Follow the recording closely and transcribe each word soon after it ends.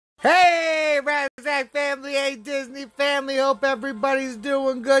Hey, Razak family, hey, Disney family, hope everybody's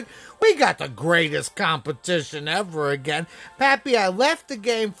doing good. We got the greatest competition ever again. Pappy, I left the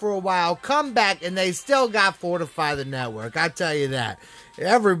game for a while, come back, and they still got Fortify the Network. I tell you that.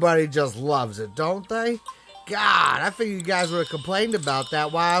 Everybody just loves it, don't they? God, I figured you guys would have complained about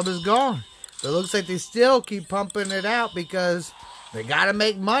that while I was gone. But it looks like they still keep pumping it out because they got to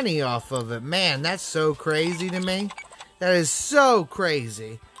make money off of it. Man, that's so crazy to me. That is so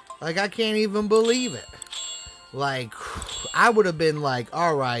crazy. Like, I can't even believe it. Like, I would have been like,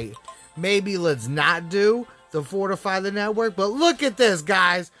 all right, maybe let's not do the Fortify the Network. But look at this,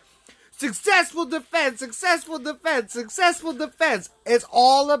 guys. Successful defense, successful defense, successful defense. It's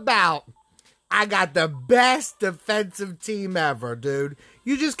all about, I got the best defensive team ever, dude.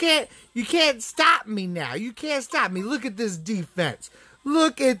 You can't stop me now. You can't stop me. Look at this defense.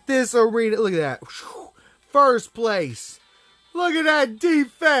 Look at this arena. Look at that. First place. Look at that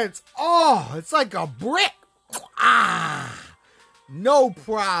defense. Oh, it's like a brick. No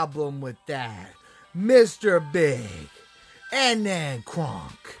problem with that. Mr. Big. And then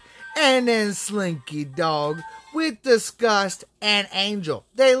Kronk. And then Slinky Dog. With Disgust and Angel.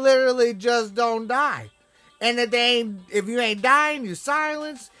 They literally just don't die. And if you ain't dying, you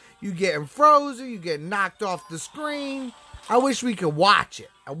silenced. You getting frozen. You get knocked off the screen. I wish we could watch it.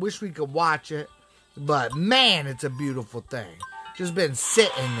 But man, it's a beautiful thing. Just been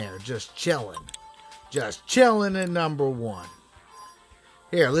sitting there, just chilling. Just chilling at number one.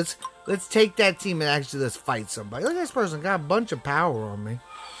 Here, let's take that team and actually let's fight somebody. Look, this person got a bunch of power on me.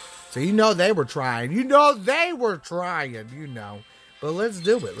 So you know they were trying. But let's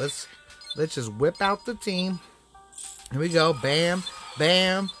do it. Let's just whip out the team. Here we go. Bam,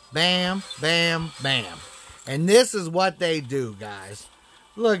 bam, bam, bam, bam. And this is what they do, guys.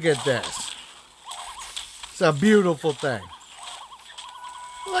 Look at this. It's a beautiful thing.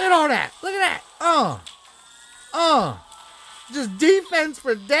 Look at all that. Look at that. Just defense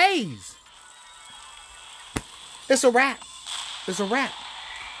for days. It's a wrap. It's a wrap.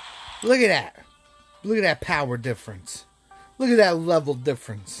 Look at that. Look at that power difference. Look at that level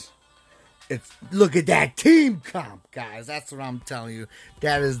difference. Look at that team comp, guys. That's what I'm telling you.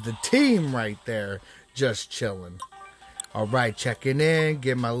 That is the team right there. Just chilling. All right, checking in.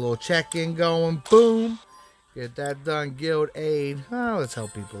 Get my little check-in going. Boom. Get that done. Guild aid. Oh, let's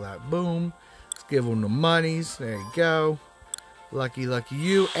help people out. Boom. Let's give them the monies. There you go. Lucky, lucky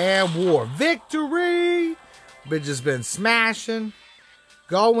you. And war victory. But just been smashing.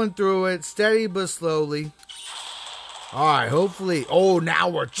 Going through it. Steady but slowly. Alright, hopefully. Oh, now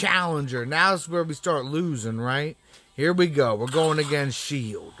we're challenger. Now is where we start losing, right? Here we go. We're going against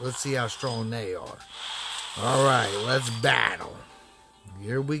Shield. Let's see how strong they are. Alright, let's battle.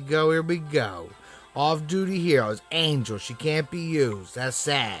 Here we go. Here we go. Off-duty heroes. Angel. She can't be used. That's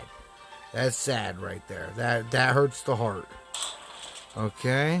sad. That's sad right there. That hurts the heart.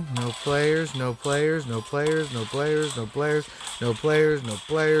 Okay. No players. No players. No players. No players. No players. No players. No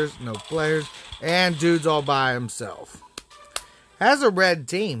players. No players. And dude's all by himself. Has a red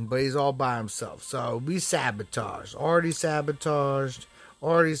team, but he's all by himself. So we sabotaged. Already sabotaged.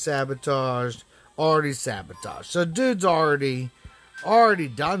 Already sabotaged. Already sabotaged. So dude's already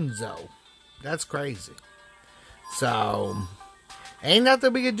donezo. That's crazy. So, ain't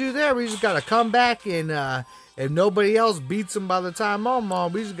nothing we can do there. We just got to come back and if nobody else beats them by the time I'm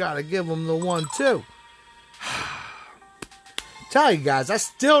on, we just got to give them the 1-2. Tell you guys, I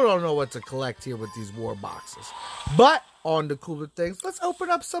still don't know what to collect here with these war boxes. But, on the cooler things, let's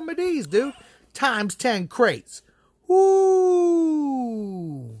open up some of these, dude. Times 10 crates.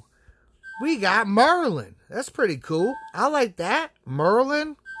 Ooh. We got Merlin. That's pretty cool. I like that.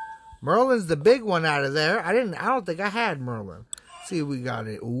 Merlin's the big one out of there. I don't think I had Merlin. Let's see if we got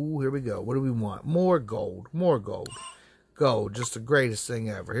it. Ooh, here we go. What do we want? More gold. More gold. Gold. Just the greatest thing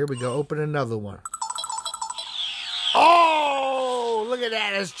ever. Here we go. Open another one. Oh, look at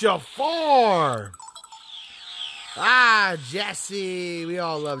that. It's Jafar. Jesse. We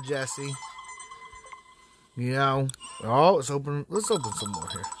all love Jesse. You know. Oh, let's open some more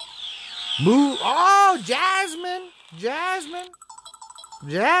here. Jasmine.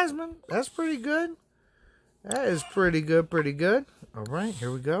 Jasmine, that's pretty good. That is pretty good. All right,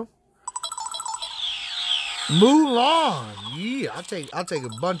 here we go. Mulan, yeah, I'll take a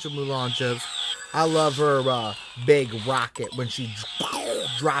bunch of Mulan chips. I love her big rocket when she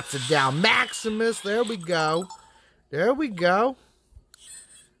drops it down. Maximus, there we go. Let's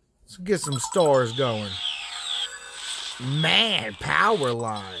get some stars going. Man, power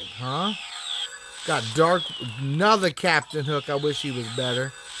line, huh? Got Dark, another Captain Hook. I wish he was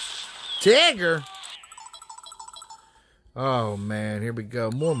better. Tigger. Oh, man. Here we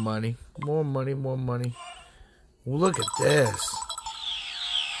go. More money. More money. More money. Look at this.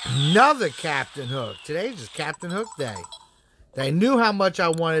 Another Captain Hook. Today's just Captain Hook Day. They knew how much I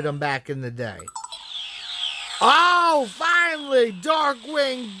wanted them back in the day. Oh, finally,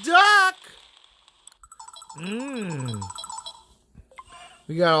 Darkwing Duck.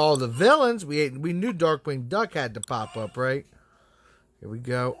 We got all the villains. We knew Darkwing Duck had to pop up, right? Here we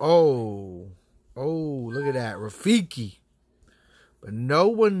go. Oh, look at that, Rafiki. But no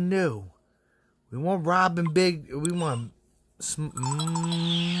one knew. We want Robin Big. We want.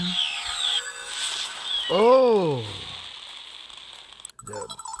 Oh,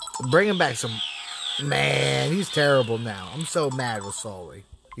 bringing back some. Man, he's terrible now. I'm so mad with Sully.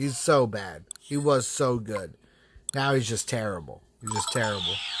 He's so bad. He was so good. Now he's just terrible. He's just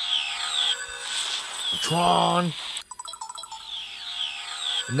terrible. Tron.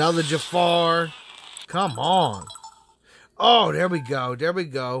 Another Jafar. Come on. Oh, there we go. There we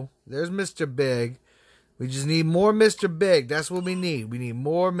go. There's Mr. Big. We just need more Mr. Big. That's what we need. We need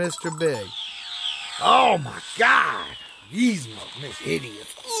more Mr. Big. Oh, my God. These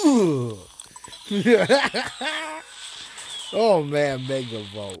idiots. Ugh. Oh, man. Mega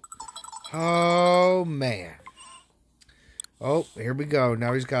Vote. Oh, man. Oh, here we go.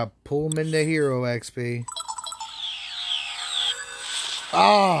 Now he's got to pull him into Hero XP.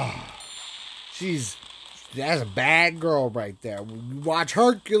 Oh, that's a bad girl right there. When you watch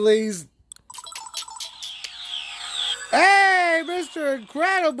Hercules. Hey, Mr.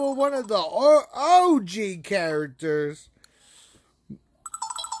 Incredible, one of the OG characters.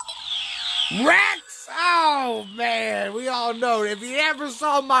 Rex! Oh, man, we all know. If you ever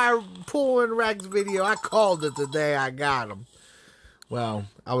saw my pulling Rex video, I called it the day I got him. Well,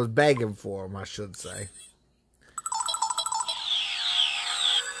 I was begging for him, I should say.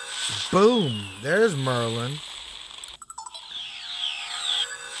 Boom. There's Merlin.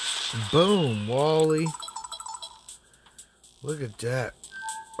 Boom, Wally. Look at that.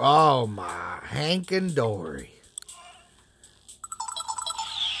 Oh, my. Hank and Dory.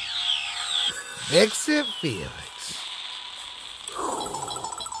 Fix-It Felix.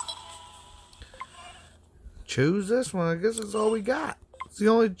 Choose this one. I guess that's all we got. It's the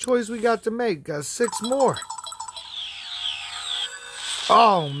only choice we got to make. Got 6 more.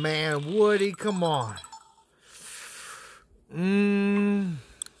 Oh, man. Woody, come on.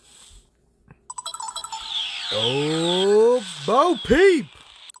 Oh, Bo Peep.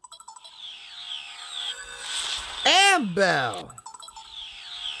 And Belle.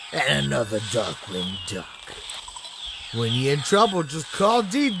 And another Darkwing Duck. When you're in trouble, just call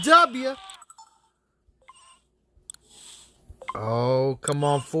DW. Oh, come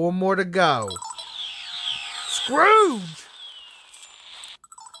on. 4 more to go. Scrooge.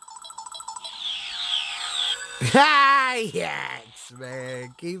 Ah, yes,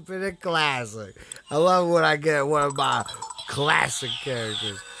 man. Keeping it classic. I love when I get one of my classic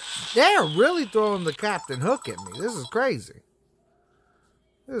characters. They're really throwing the Captain Hook at me. This is crazy.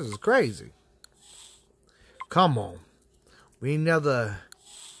 This is crazy. Come on. We need another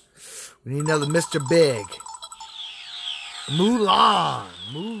Mr. Big. Mulan.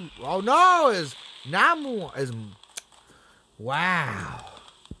 Oh no, it's not Mulan. It's, wow.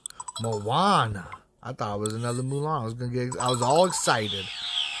 Moana. I thought it was another Mulan. I was all excited.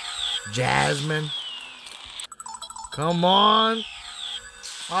 Jasmine. Come on.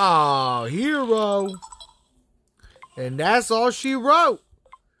 Oh, Hero. And that's all she wrote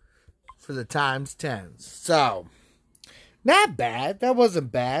for the times 10s. So, not bad. That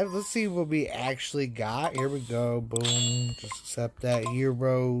wasn't bad. Let's see what we actually got. Here we go. Boom. Just accept that.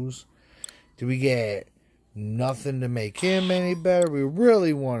 Heroes. Did we get nothing to make him any better? We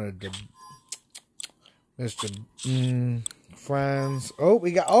really wanted to. Mr. Friends. Oh,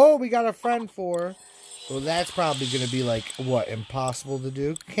 we got a friend for her. So that's probably going to be like, what, impossible to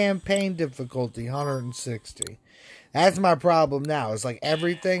do? Campaign difficulty, 160. That's my problem now. It's like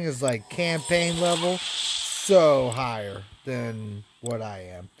everything is like campaign level so higher than what I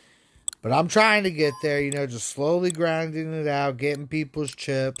am. But I'm trying to get there, just slowly grinding it out, getting people's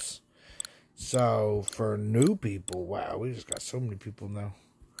chips. So for new people, wow, we just got so many people now.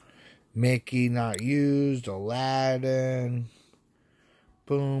 Mickey not used, Aladdin.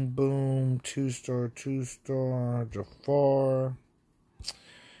 Boom, boom, 2-star, Jafar.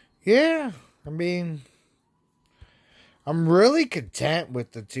 Yeah, I mean, I'm really content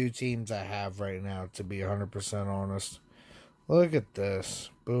with the 2 teams I have right now, to be 100% honest. Look at this.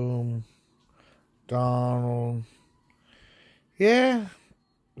 Boom. Donald. Yeah,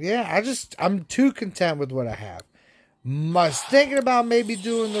 I'm too content with what I have. I was thinking about maybe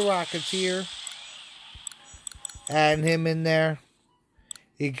doing the Rocketeer adding him in there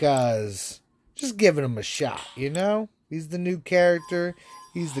because just giving him a shot, you know? He's the new character.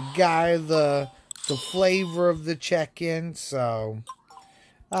 He's the guy, the flavor of the check-in. So,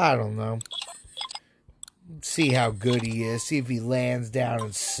 I don't know. See how good he is. See if he lands down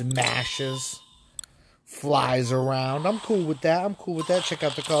and smashes. Flies around. I'm cool with that. I'm cool with that. Check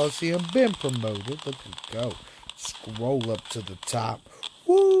out the Coliseum. Been promoted. Look at go. Scroll up to the top.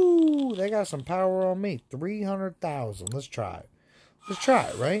 Woo! They got some power on me. 300,000. Let's try it. Let's try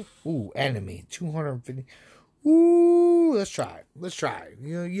it, right? Ooh, enemy. 250. Ooh, let's try it. Let's try it.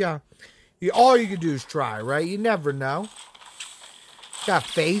 Yeah. All you can do is try, right? You never know. Got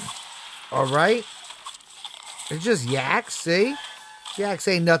faith. All right. It's just yaks, see? Yaks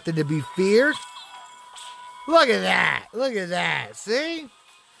ain't nothing to be feared. Look at that. Look at that. See?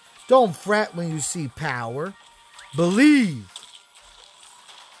 Don't fret when you see power. Believe.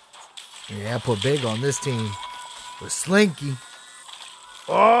 Yeah, I put big on this team with Slinky.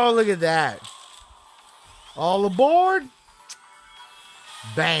 Oh, look at that. All aboard.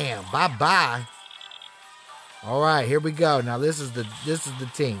 Bam. Bye-bye. All right, here we go. Now this is the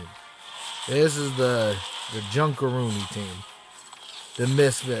team. This is the Junkaroony team. The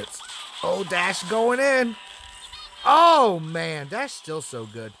Misfits. Oh, Dash going in. Oh, man. Dash still so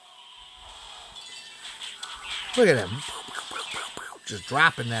good. Look at him. Just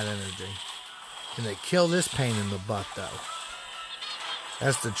dropping that energy. Can they kill this pain in the butt, though?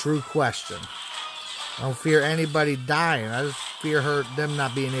 That's the true question. I don't fear anybody dying. I just fear them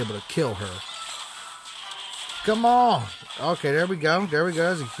not being able to kill her. Come on. Okay, there we go. There we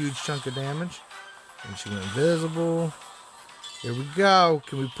go. That's a huge chunk of damage. And she went invisible. Here we go.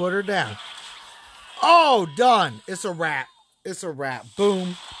 Can we put her down? Oh, done. It's a wrap. It's a wrap.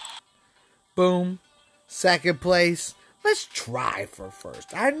 Boom. Boom. Second place. Let's try for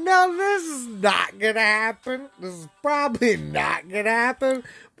first. I know this is not going to happen. This is probably not going to happen.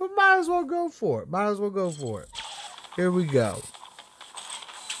 But might as well go for it. Might as well go for it. Here we go.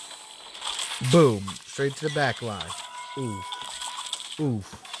 Boom. Straight to the back line. Oof.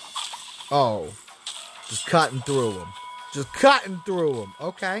 Oof. Oh. Just cutting through them. Just cutting through them.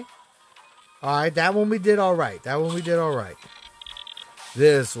 Okay. Alright, that one we did alright. That one we did alright.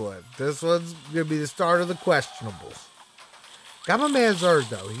 This one. This one's going to be the start of the questionables. Got my man Zerg,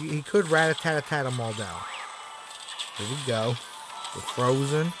 though. He could rat-a-tat-a-tat them all down. Here we go. We're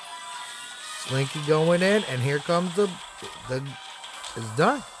frozen. Slinky going in. And here comes the it's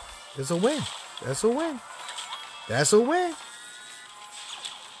done. It's a win. That's a win. That's a win.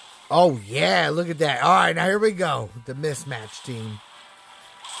 Oh, yeah. Look at that. All right, now here we go. The mismatch team.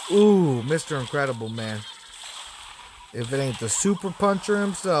 Ooh, Mr. Incredible, man. If it ain't the super puncher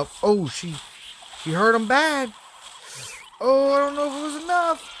himself. Oh, she hurt him bad. Oh, I don't know if it was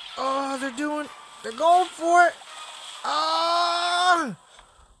enough. Oh, they're going for it. Oh,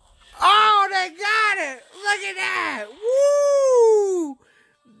 they got it. Look at that. Woo.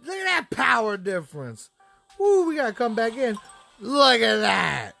 Look at that power difference. Woo, we got to come back in. Look at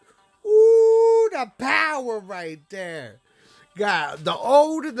that. Woo, the power right there. Got the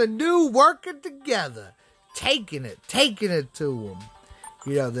old and the new working together. Taking it to them.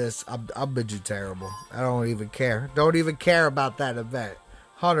 You know this, I'll bid you terrible. I don't even care. Don't even care about that event.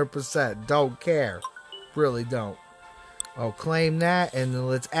 100% don't care. Really don't. I'll claim that, and then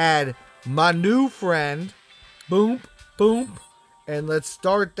let's add my new friend. Boom, boom. And let's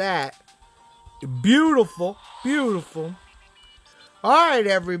start that. Beautiful, beautiful. Alright,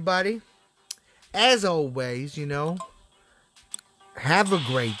 everybody. As always, have a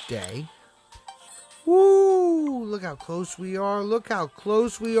great day. Woo! Look how close we are. Look how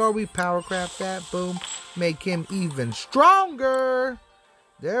close we are. We powercraft that. Boom. Make him even stronger.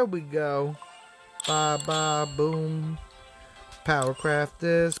 There we go. Bye. Boom. Powercraft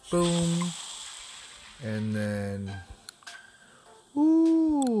this. Boom. And then...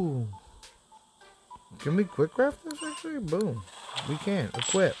 Ooh. Can we quick craft this actually? Boom. We can.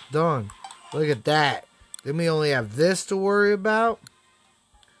 Equip. Done. Look at that. Then we only have this to worry about.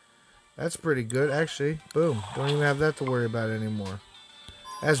 That's pretty good, actually. Boom. Don't even have that to worry about anymore.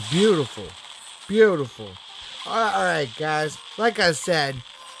 That's beautiful. Beautiful. Alright, guys. Like I said,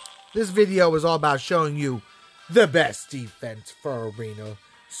 this video was all about showing you the best defense for Arena.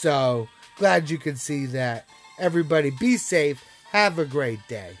 So, glad you could see that. Everybody be safe. Have a great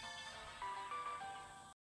day.